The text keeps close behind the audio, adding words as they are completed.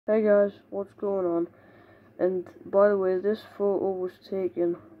Hey guys, what's going on? And by the way, this photo was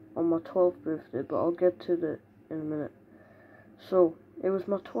taken on my 12th birthday, but I'll get to that in a minute. So, it was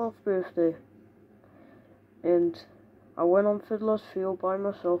my 12th birthday, and I went on Fiddler's Field by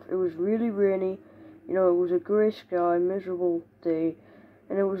myself. It was really rainy, it was a grey sky, miserable day,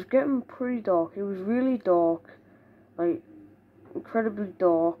 and it was getting pretty dark. It was really dark, like, incredibly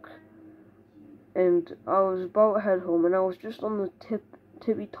dark, and I was about to head home, and I was just on the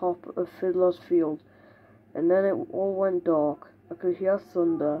tippy top of Fiddler's Field, and then it all went dark. I could hear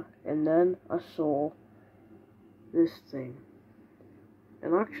thunder, and then I saw this thing.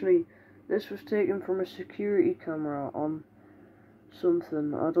 And actually, this was taken from a security camera on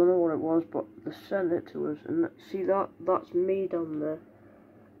something. I don't know what it was, but they sent it to us. And see that's me down there.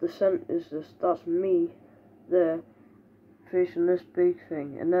 The scent is this. That's me there, facing this big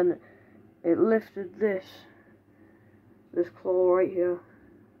thing. And then it lifted this claw right here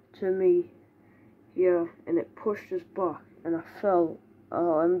to me here, and it pushed us back, and I fell.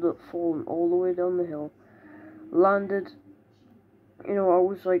 I ended up falling all the way down the hill. Landed, I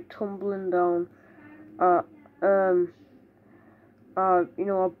was like tumbling down. I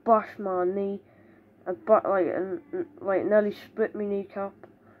bashed my knee. I nearly split my kneecap.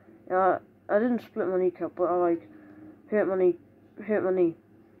 I didn't split my kneecap, but I hurt my knee,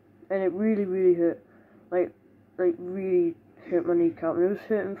 and it really, really hurt. Really hurt my kneecap, and it was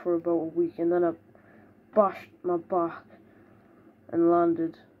hurting for about a week, and then I bashed my back and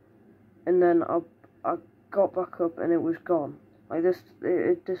landed, and then I got back up, and it was gone.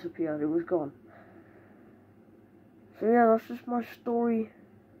 It disappeared. It was gone. So yeah, that's just my story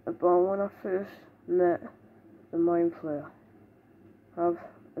about when I first met the mind flayer. Have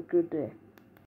a good day.